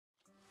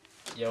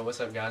Yo,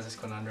 what's up guys, it's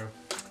Conundrum.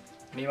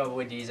 Me and my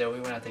boy Diesel, we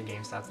went out to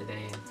GameStop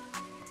today and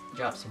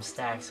dropped some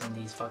stacks on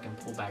these fucking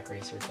pullback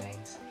racer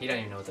things. He don't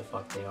even know what the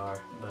fuck they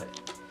are, but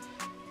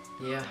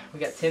yeah, we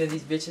got 10 of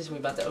these bitches and we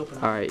about to open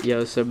them. Alright,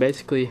 yo, so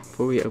basically,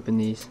 before we open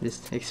these,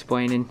 just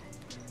explaining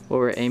what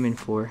we're aiming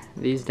for.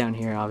 These down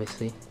here,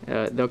 obviously,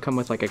 they'll come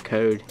with like a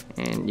code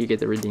and you get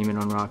to redeem it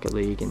on Rocket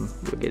League and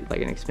you'll get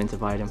like an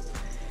expensive item.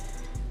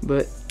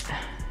 But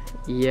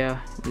yeah,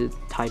 the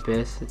Type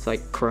S, it's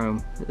like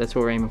chrome. That's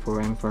what we're aiming for.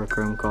 We're aiming for a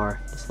chrome car,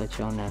 just to let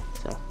y'all know.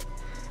 So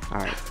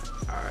alright,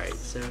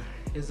 so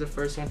here's the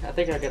first one. I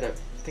think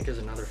there's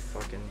another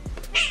fucking,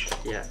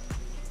 yeah,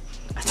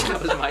 that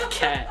was my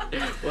cat.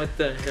 What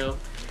the hell?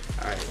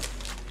 Alright,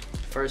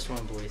 first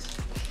one, boys.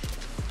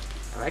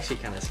 I'm actually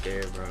kind of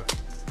scared, bro.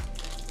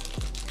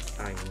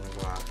 I don't even know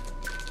why.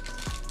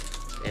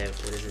 Yeah,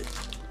 what is it?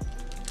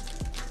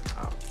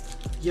 Oh.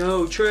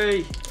 Yo,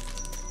 Trey!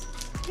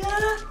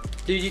 Yeah?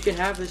 Dude, you can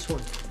have this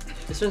one.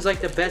 This one's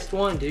like the best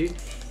one, dude.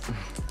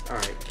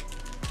 Alright.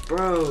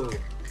 Bro.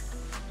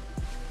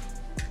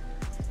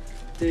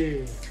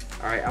 Dude.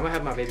 Alright, I'm gonna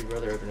have my baby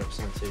brother open up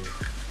some too.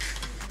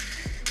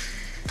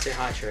 Say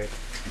hi, Trey.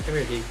 Come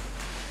here, dude.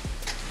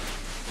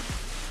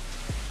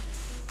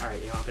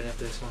 Alright, you open up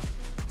this one?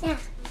 Yeah.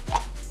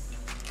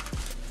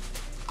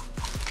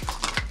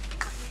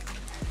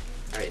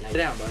 Alright, now sit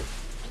down, bud.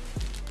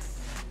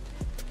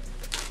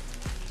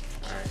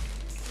 Alright.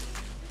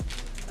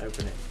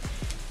 Open it.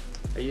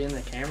 Are you in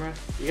the camera?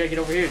 You gotta get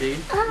over here, dude.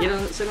 Get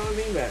on, sit on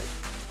the beanbag.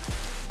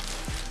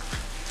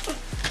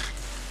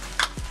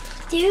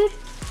 Dude,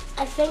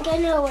 I think I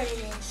know what it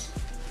is.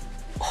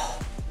 Oh,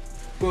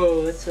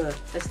 bro, that's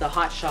the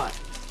hot shot.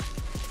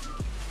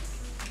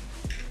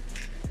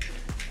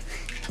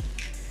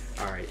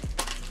 Alright.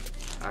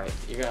 Alright,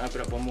 you're gonna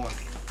open up one more.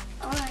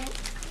 Alright.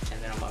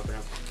 And then I'm gonna open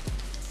up.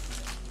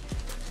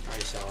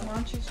 Alright, solid. Why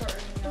don't you start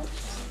opening up?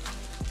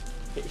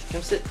 Hey,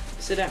 come sit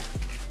down.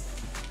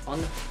 On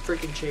the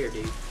freaking chair,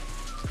 dude.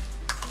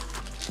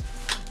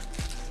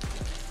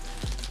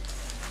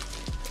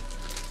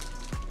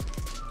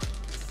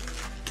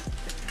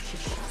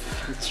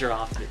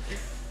 Dropped it.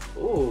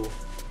 Ooh,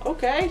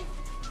 okay.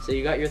 So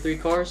you got your 3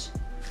 cars?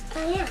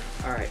 Oh yeah.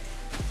 Alright.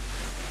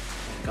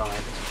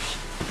 God.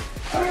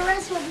 And the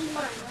rest will be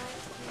mine,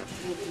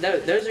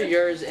 right? Those are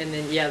yours, and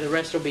then, yeah, the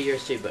rest will be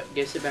yours too, but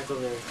go sit back over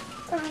there.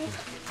 Alright.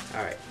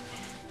 Alright.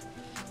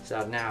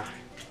 So now,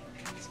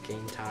 it's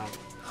game time.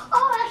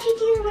 Oh, actually,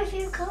 these are my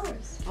favorite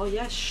colors. Oh,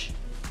 yeah, shh.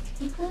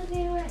 Blue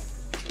and red.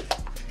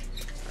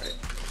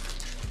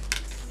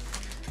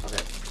 Alright.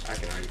 Okay, I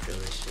can already feel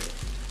this shit.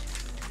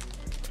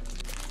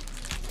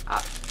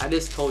 I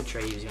just told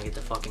Trey he was gonna get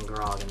the fucking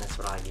grog, and that's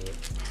what I get.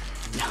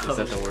 No, is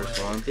that the worst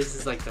one? This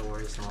is like the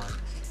worst one.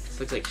 This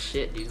looks like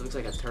shit, dude. It looks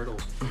like a turtle.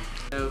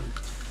 So,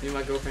 me and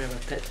my girlfriend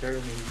have a pet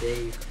turtle named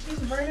Dave. He's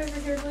right over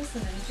here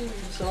listening too.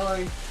 I'm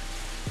sorry.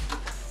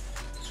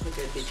 Look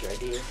at this right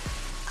here.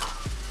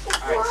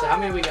 Alright, so how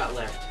many we got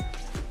left?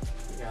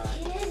 We got,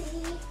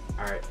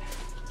 alright,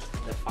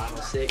 the final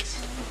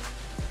 6.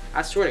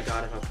 I swear to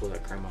God, if I pull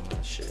that chrome, I'm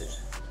gonna shit.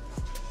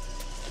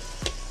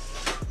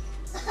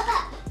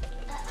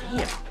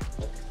 Damn.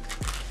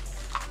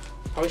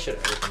 Probably should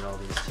have opened all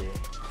these too.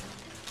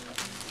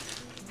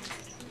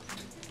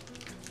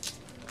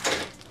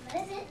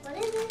 What is it? What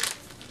is it?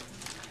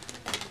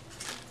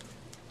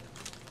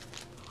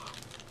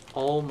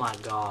 Oh my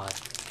God.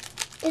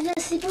 Is it a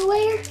super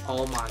layer?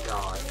 Oh my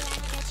God.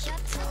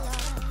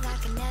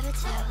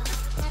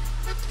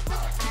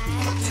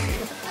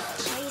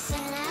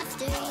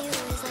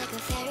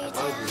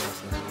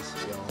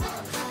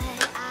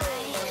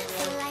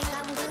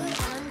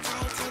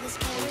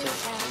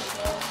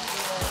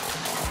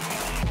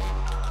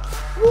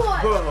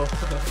 What? Whoa.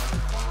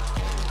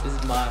 This is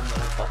my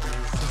motherfucker.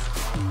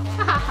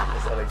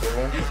 Is that a good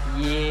one?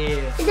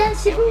 Yeah. Is that a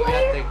super We got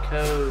layer? the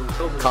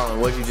code. Colin,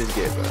 what'd you just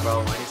get, bro?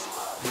 Bro, is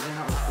it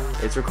not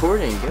recording? It's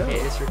recording, go. Okay,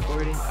 it's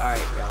recording. Alright,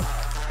 y'all.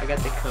 I got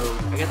the code.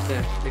 I got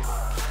the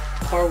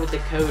car with the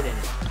code in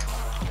it.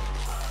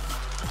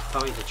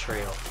 Probably the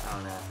trail. I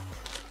don't know.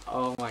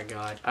 Oh my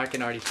God. I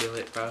can already feel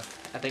it, bro.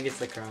 I think it's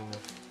the chrome.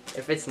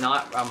 If it's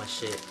not, I'm a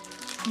shit.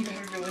 You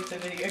better delete the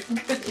video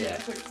because Yeah.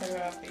 you look so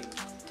happy.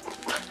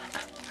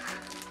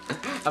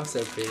 I'm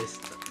so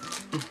pissed.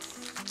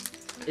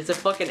 It's a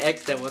fucking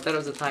X demo. I thought it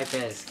was a Type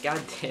S.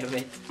 God damn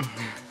it.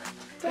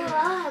 Bro, I'll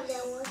have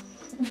that one.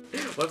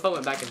 What if I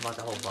went back and bought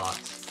the whole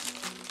box?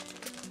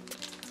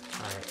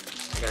 Alright,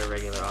 I got a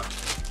regular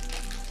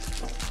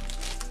option.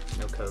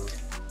 No code.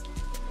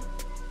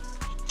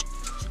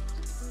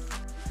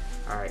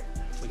 Alright,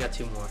 we got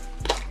 2 more.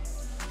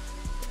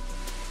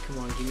 Come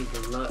on, give me the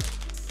luck.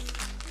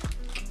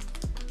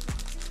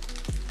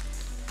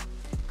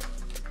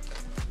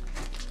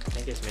 I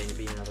think it's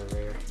maybe another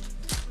rare.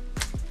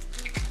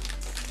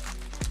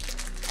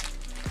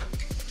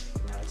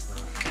 No, it's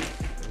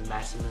not.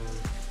 Maximum.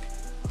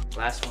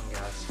 Last one,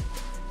 guys.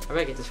 I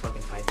better get this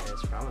fucking Type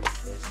S, bro. I'm gonna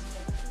get this.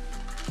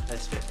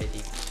 That's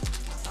 50.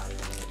 Not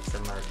even it. It's the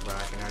merc, bro. I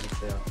can already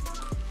tell.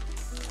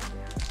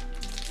 Yeah.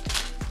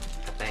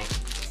 I think.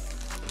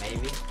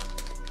 Maybe.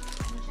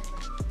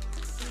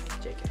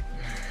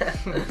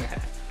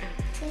 Damn.